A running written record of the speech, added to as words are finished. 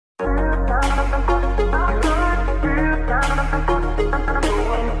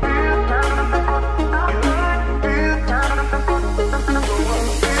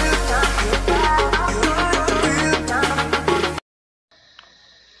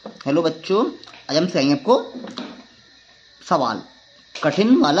Hello बच्चों, आज हम सिखाएंगे आपको सवाल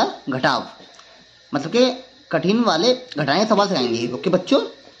कठिन वाला घटाव, मतलब कि कठिन वाले घटाएं सवाल सिखाएंगे। ओके बच्चों,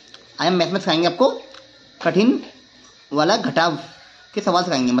 आज हम मैथ में सिखाएंगे आपको कठिन वाला घटाव के सवाल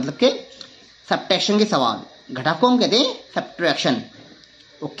सिखाएंगे, मतलब कि सब्ट्रैक्शन के सवाल। घटाव को हम कहते हैं सब्ट्रैक्शन।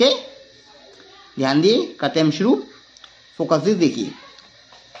 ओके, ध्यान दिए, करते हैं हम शुरू। फोकस दिस देखिए,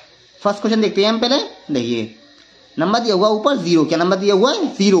 फर्स्ट क्वेश्चन देखते हैं हम पहले। देखिए, नंबर दिया हुआ ऊपर 0, क्या नंबर दिया हुआ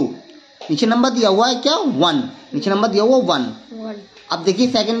है 0, नीचे नंबर दिया हुआ है क्या 1, नीचे नंबर दिया हुआ 1। अब देखिए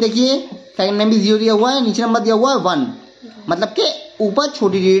सेकंड, देखिए सेकंड में भी 0 दिया हुआ है, नीचे नंबर दिया हुआ है 1, मतलब कि ऊपर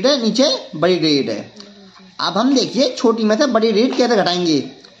छोटी डिजिट है, नीचे बड़ी डिजिट है। अब हम देखिए छोटी में से बड़ी डिजिट कैसे घटाएंगे।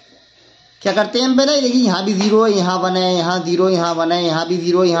 क्या करते हैं हम पहले, देखिए यहाँ भी 0 है, यहाँ 1 है, यहाँ 0 यहाँ 1 है, यहाँ भी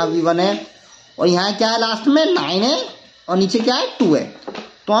 0 यहाँ भी 1 है, और यहाँ क्या है लास्ट में 9 है, और नीचे क्या है 2 है।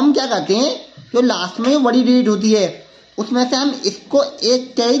 तो हम क्या करते हैं, जो लास्ट में बड़ी डिजिट होती है उसमें से हम इसको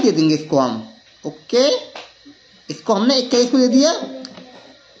एक कैरी दे देंगे, इसको हम। ओके, इसको हमने एक कैरी इसको दे दिया।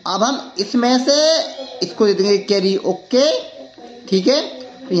 अब हम इसमें से इसको दे देंगे एक कैरी। ओके, ठीक है।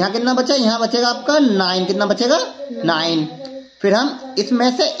 तो यहाँ कितना बचा, यहाँ बचेगा आपका 9, कितना बचेगा 9। फिर हम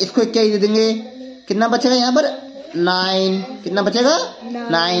इसमें से इसको एक कैरी दे देंगे, कितना बचेगा यहाँ पर 9, कितना बचेगा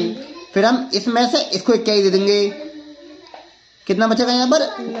 9। फिर हम इसमें से इसको एक कैरी दे देंगे, कितना बचेगा यहाँ पर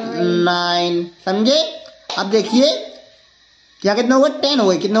 9, समझे। अब देखिए क्या कितना हुआ 10 हो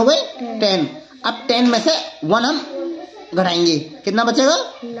गए, कितना हो गए 10। अब 10 में से 1 हम घटाएंगे, कितना बचेगा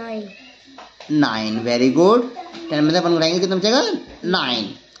 9, वेरी गुड। 10 में से 1 घटाएंगे, कितना बचेगा 9,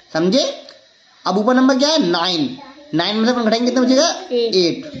 समझे। अब ऊपर नंबर क्या है 9, 9 में से 1 घटाएंगे, कितना बचेगा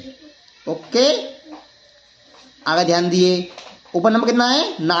 8। ओके, आगे ध्यान दिए, ऊपर नंबर कितना है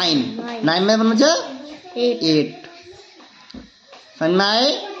 9, 9 में 1 बचा 8, समझ में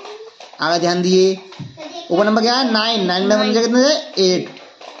आए। आगे ध्यान दिए, ऊपर नंबर क्या है 9, 9 में 1 कितने थे 8।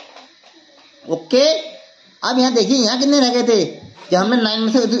 ओके, अब यहाँ देखिए यहाँ कितने रह गए थे, जब हमने 9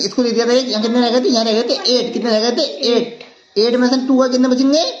 में से इसको दे दिया था, यहाँ कितने रह गए थे, यहाँ रह गए थे 8, कितने रह गए थे 8। 8 में से 2 का कितने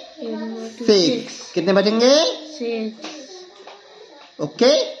बचेंगे 6, कितने बचेंगे 6।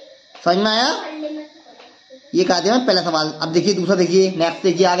 ओके, समझ में आया। ये कहते हैं पहला सवाल। अब देखिए दूसरा, देखिए नेक्स्ट,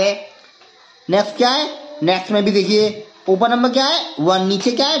 देखिए आगे नेक्स्ट क्या है। नेक्स्ट में भी देखिए ऊपर नंबर क्या है 1,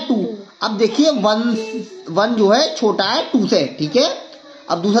 नीचे क्या है 2। अब देखिए 1 जो है छोटा है 2 से, ठीक है।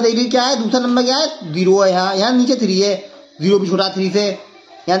 अब दूसरा देखिए क्या है, दूसरा नंबर क्या है 0 है, यहाँ नीचे 3 है, 0 भी छोटा 3 से।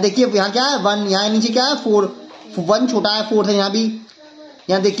 यहाँ देखिए यहाँ क्या है 1, यहाँ नीचे क्या है 4, 1 छोटा है 4 से, यहाँ भी।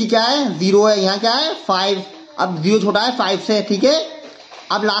 यहाँ देखिए क्या है 0 है, यहाँ क्या है 5, अब 0 छोटा है 5 से, ठीक है।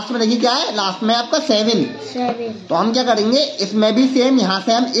 अब लास्ट में देखिए क्या है, लास्ट में आपका 7। तो हम क्या करेंगे, इसमें भी सेम, यहाँ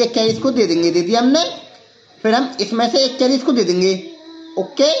से हम एक कैरी इसको दे देंगे, दे दिया हमने। फिर हम इसमें से एक कैरी इसको दे देंगे।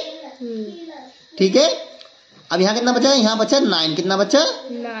 ओके, ठीक है। अब यहाँ कितना बचा, यहाँ बचा 9, कितना बचा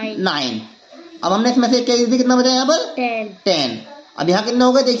 9। अब हमने इसमें से एक कैरी दी, कितना बचा यहाँ पर 10। अब यहाँ कितने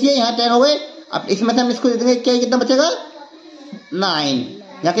हो गए, देखिए यहाँ 10 हो गए। अब इसमें से हम इसको दे देंगे एक कैरी, कितना बचेगा 9।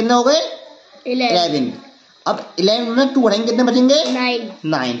 यहाँ कितने हो गए 11। अब 11 में 2 घटाएंगे, कितने बचेंगे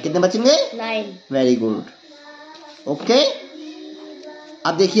 9, कितने बचेंगे 9, वेरी गुड। ओके,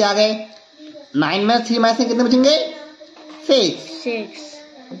 अब देखिए आगे 9 में 3 में से कितने बचेंगे 6।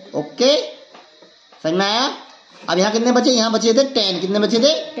 ओके, समझ में आया। अब यहाँ कितने बचे, यहाँ बचे थे 10, कितने बचे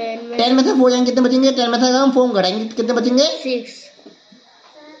थे 10 में से 4 जाएंगे, कितने बचेंगे 10 में से हम 4 घटाएंगे, कितने बचेंगे 6,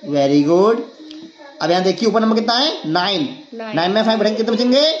 वेरी गुड। अब यहाँ देखिए ऊपर नंबर कितना है 9 में 5 घटाएंगे, कितने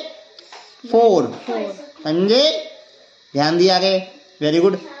बचेंगे 4, समझे। ध्यान दिया आगे, वेरी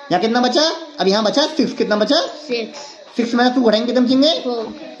गुड। यहाँ कितना बचा, अब यहाँ बचा 6, कितना बचा 6 में 2 घटाएंगे, कितने बचेंगे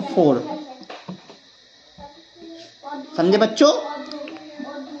 4, समझे बच्चों,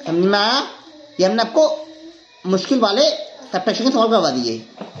 समझ में आया। ये हमने आपको मुश्किल वाले सब्ट्रैक्शन के सॉल्व करवा दिए।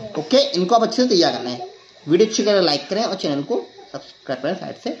 ओके, इनको आप अच्छे से तैयार करना है। वीडियो अच्छी करें, लाइक करें और चैनल को सब्सक्राइब करें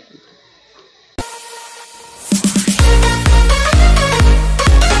साइड से।